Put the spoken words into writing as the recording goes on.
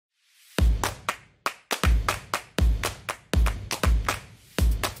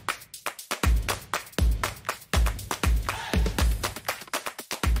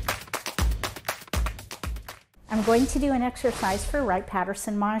I'm going to do an exercise for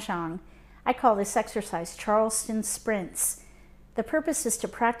Wright-Patterson Mah Jongg. I call this exercise Charleston Sprints. The purpose is to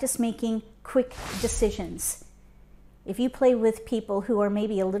practice making quick decisions. If you play with people who are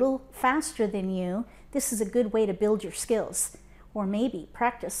maybe a little faster than you, this is a good way to build your skills, or maybe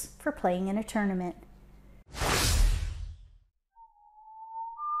practice for playing in a tournament.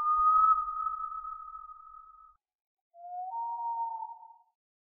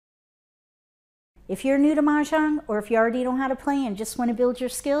 If you're new to Mahjong, or if you already know how to play and just want to build your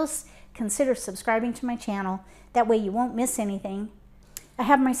skills, consider subscribing to my channel. That way you won't miss anything. I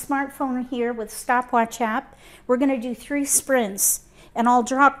have my smartphone here with stopwatch app. We're going to do 3 sprints, and I'll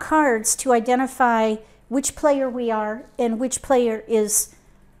draw cards to identify which player we are and which player is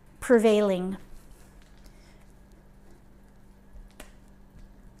prevailing.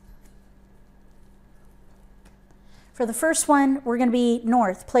 For the first one, we're going to be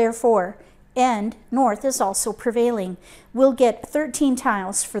North, player 4. And North is also prevailing. We'll get 13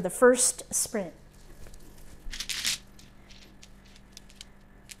 tiles for the first sprint.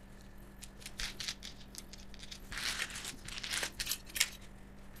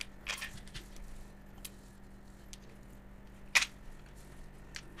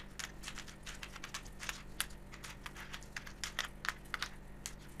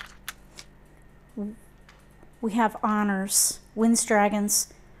 We have honors, winds,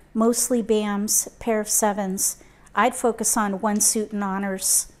 dragons, mostly BAMs, pair of 7s. I'd focus on 1 suit and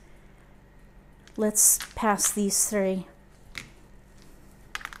honors. Let's pass these 3.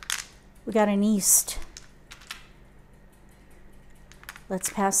 We got an East. Let's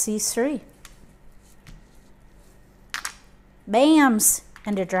pass these 3. BAMs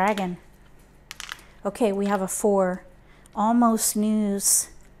and a dragon. Okay, we have a 4. Almost news.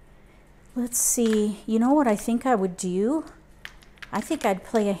 Let's see. You know what I think I would do? I think I'd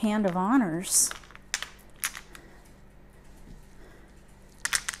play a hand of honors.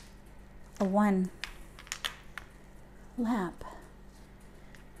 A 1. Lap.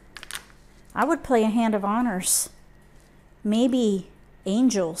 I would play a hand of honors. Maybe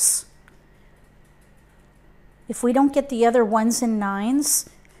angels. If we don't get the other 1s and 9s,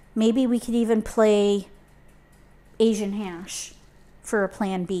 maybe we could even play Asian hash for a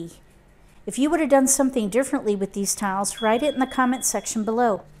plan B. If you would have done something differently with these tiles, write it in the comment section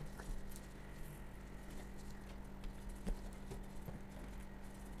below.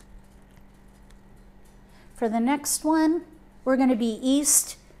 For the next one, we're going to be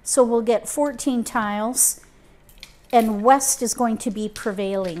East, so we'll get 14 tiles, and West is going to be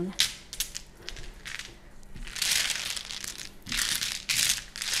prevailing.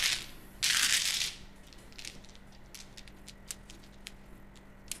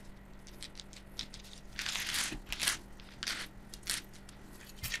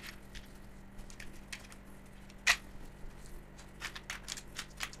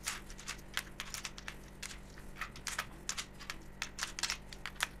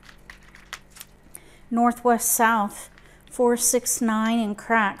 Northwest, South, 4, 6, 9 in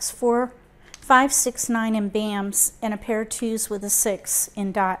cracks, 4, 5, 6, 9 in BAMs, and a pair of 2s with a 6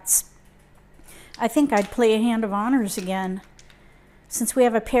 in dots. I think I'd play a hand of honors again. Since we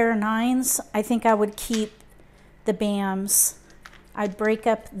have a pair of 9s, I think I would keep the BAMs. I'd break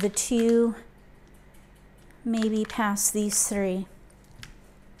up the 2, maybe pass these 3.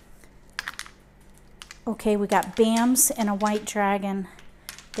 Okay, we got BAMs and a white dragon.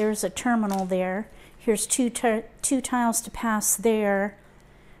 There's a terminal there. Here's two tiles to pass there.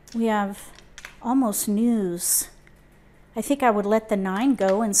 We have almost news. I think I would let the 9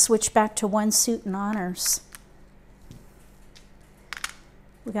 go and switch back to 1 suit and honors.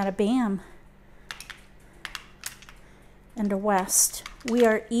 We got a BAM and a West. We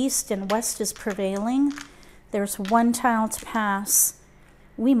are East and West is prevailing. There's 1 tile to pass.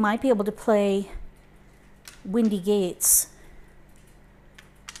 We might be able to play Windy Gates.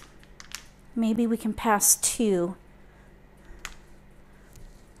 Maybe we can pass 2.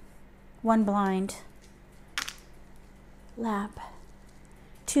 1 blind. Lap.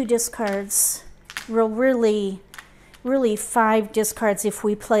 2 discards. Really 5 discards if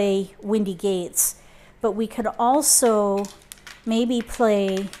we play Windy Gates. But we could also maybe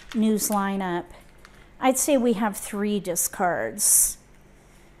play News Lineup. I'd say we have 3 discards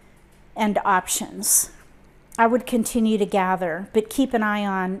and options. I would continue to gather, but keep an eye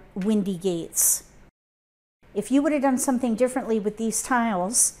on Windy Gates. If you would have done something differently with these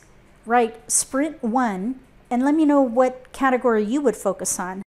tiles, write Sprint 1 and let me know what category you would focus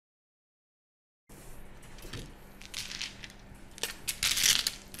on.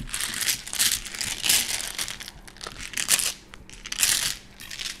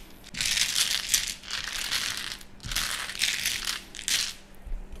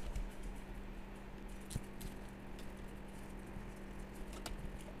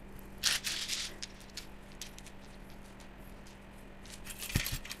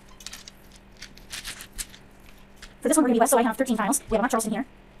 this one we're going to be west, so I have 13 tiles. We have Mount Charleston here,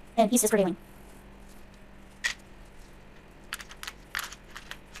 and east is prevailing.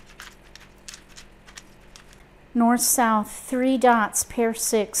 North, south, 3 dots, pair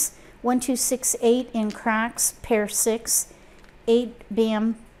 6. 1, 2, 6, 8 in cracks, pair 6. 8,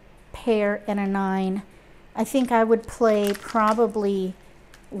 bam, pair, and a 9. I think I would play probably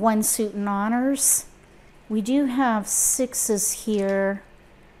 1 suit in honors. We do have 6s here.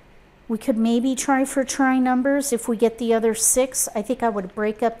 We could maybe try for try numbers if we get the other 6. I think I would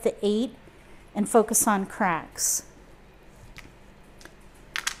break up the 8 and focus on cracks.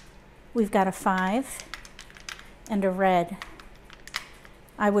 We've got a 5 and a red.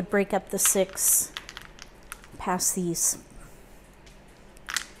 I would break up the 6, pass these.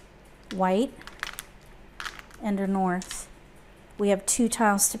 White and a north. We have 2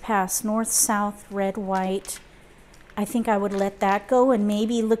 tiles to pass, north, south, red, white. I think I would let that go and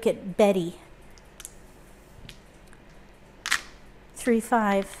maybe look at Betty. 3,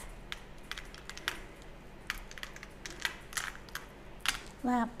 5.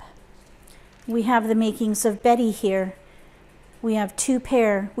 Lap. We have the makings of Betty here. We have 2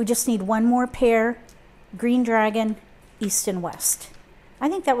 pair. We just need 1 more pair. Green dragon, east and west. I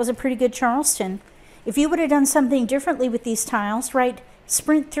think that was a pretty good Charleston. If you would have done something differently with these tiles, write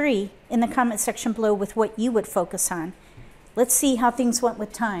sprint 3 in the comment section below with what you would focus on. Let's see how things went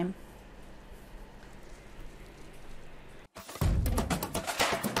with time.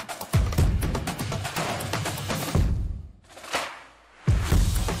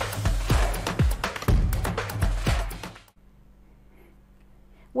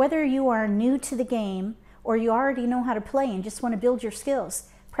 Whether you are new to the game or you already know how to play and just want to build your skills,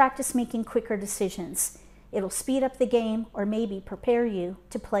 practice making quicker decisions. It'll speed up the game or maybe prepare you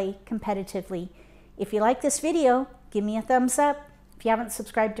to play competitively. If you like this video, give me a thumbs up. If you haven't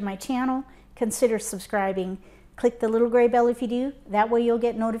subscribed to my channel, consider subscribing. Click the little gray bell if you do. That way you'll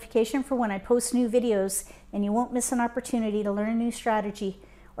get notification for when I post new videos and you won't miss an opportunity to learn a new strategy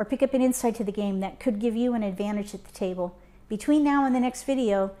or pick up an insight to the game that could give you an advantage at the table. Between now and the next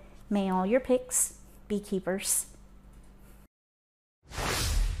video, may all your picks be keepers.